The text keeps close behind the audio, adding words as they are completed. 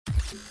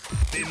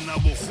En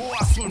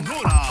Navojoa,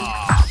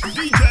 Sonora,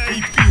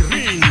 DJ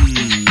Pirrín.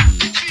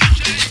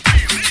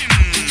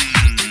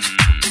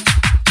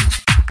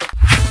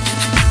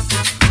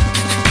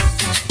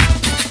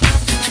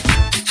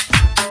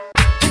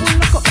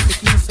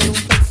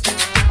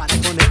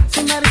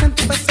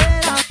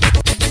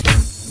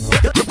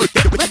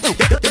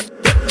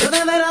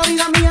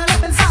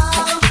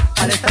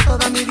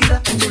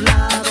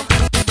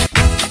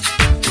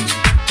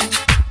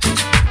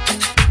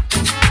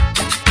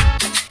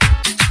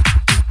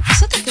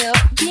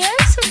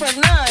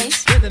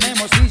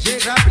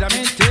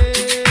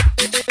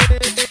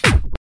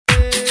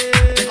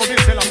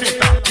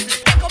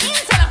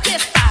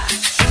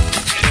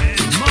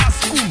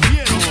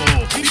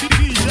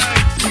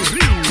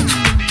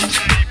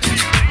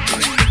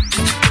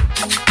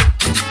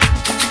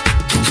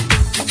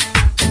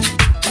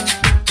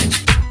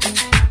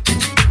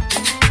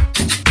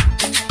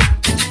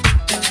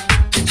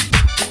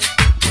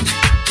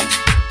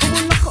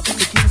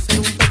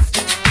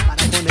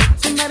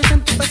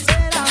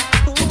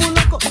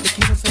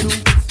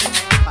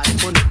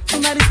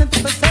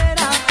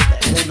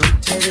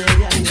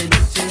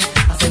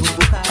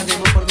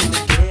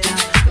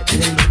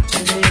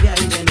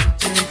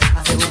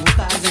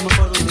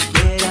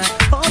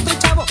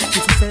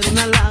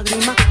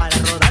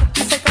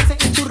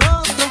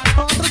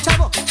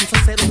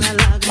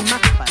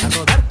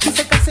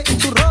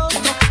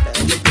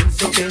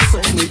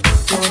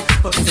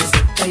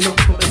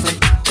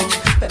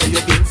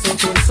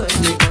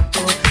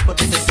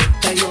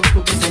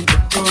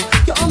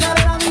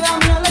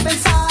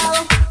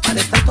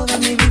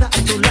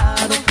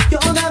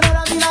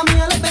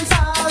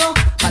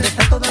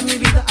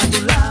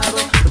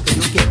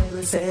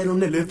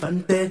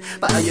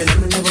 Para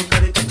llenarme la boca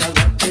de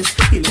cacahuates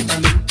y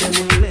lentamente,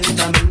 muy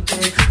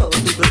lentamente, todo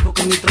tu cuerpo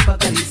con mi tropa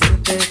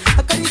acariciarte,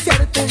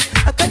 acariciarte,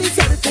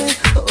 acariciarte,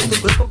 todo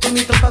tu cuerpo con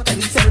mi tropa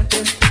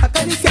acariciarte,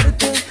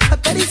 acariciarte,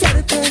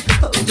 acariciarte,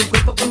 todo tu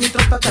cuerpo con mi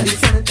tropa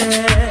acariciarte.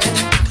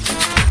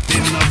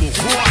 En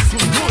Navojoa,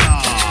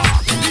 Sonora,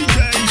 DJ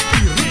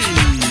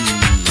Pirrín.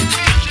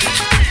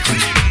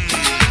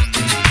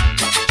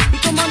 Y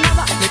como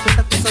nada me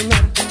cuesta tu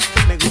soñar,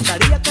 me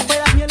gustaría que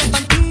fueras mi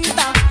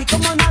elefantita. Y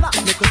como nada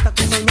me cuesta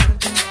tu soñar,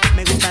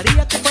 me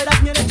gustaría que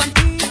fueras mi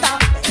elefantita.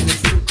 En el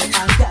circo,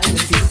 allá en el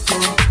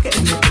circo, que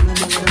me pongan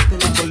a agarrarte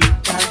la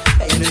colita.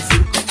 En el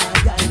circo,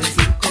 allá en el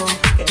circo,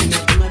 que me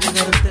pongan a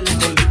agarrarte la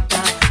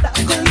colita. La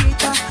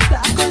colita,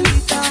 la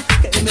colita,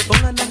 que me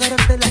pongan a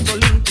agarrarte la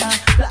colita.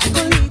 La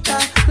colita,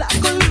 la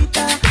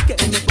colita, que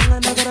me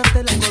pongan a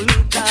agarrarte la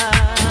colita.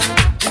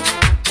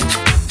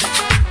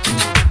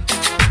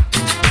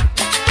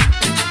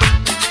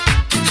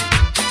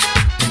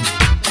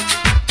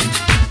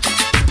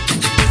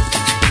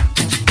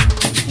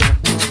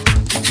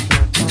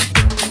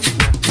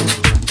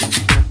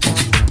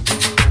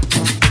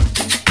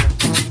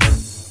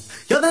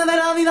 Yo desde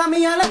la vida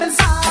mía le he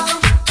pensado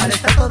para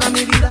estar toda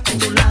mi vida a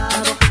tu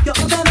lado. Yo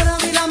desde la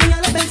vida mía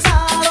le he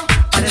pensado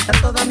para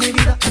estar toda mi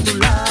vida a tu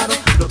lado.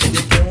 Lo que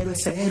yo quiero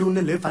es ser un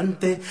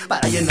elefante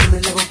para llenarme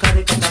la boca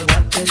de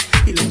cacahuates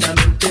y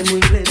lentamente,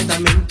 muy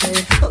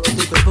lentamente, todo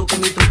tu cuerpo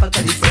con mi trompa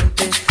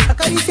acariciarte,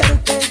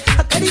 acariciarte,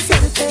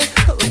 acariciarte,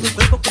 todo tu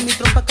cuerpo con mi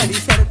trompa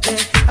acariciarte,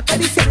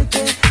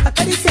 acariciarte,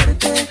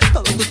 acariciarte,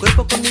 todo tu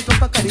cuerpo con mi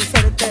trompa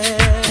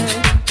acariciarte.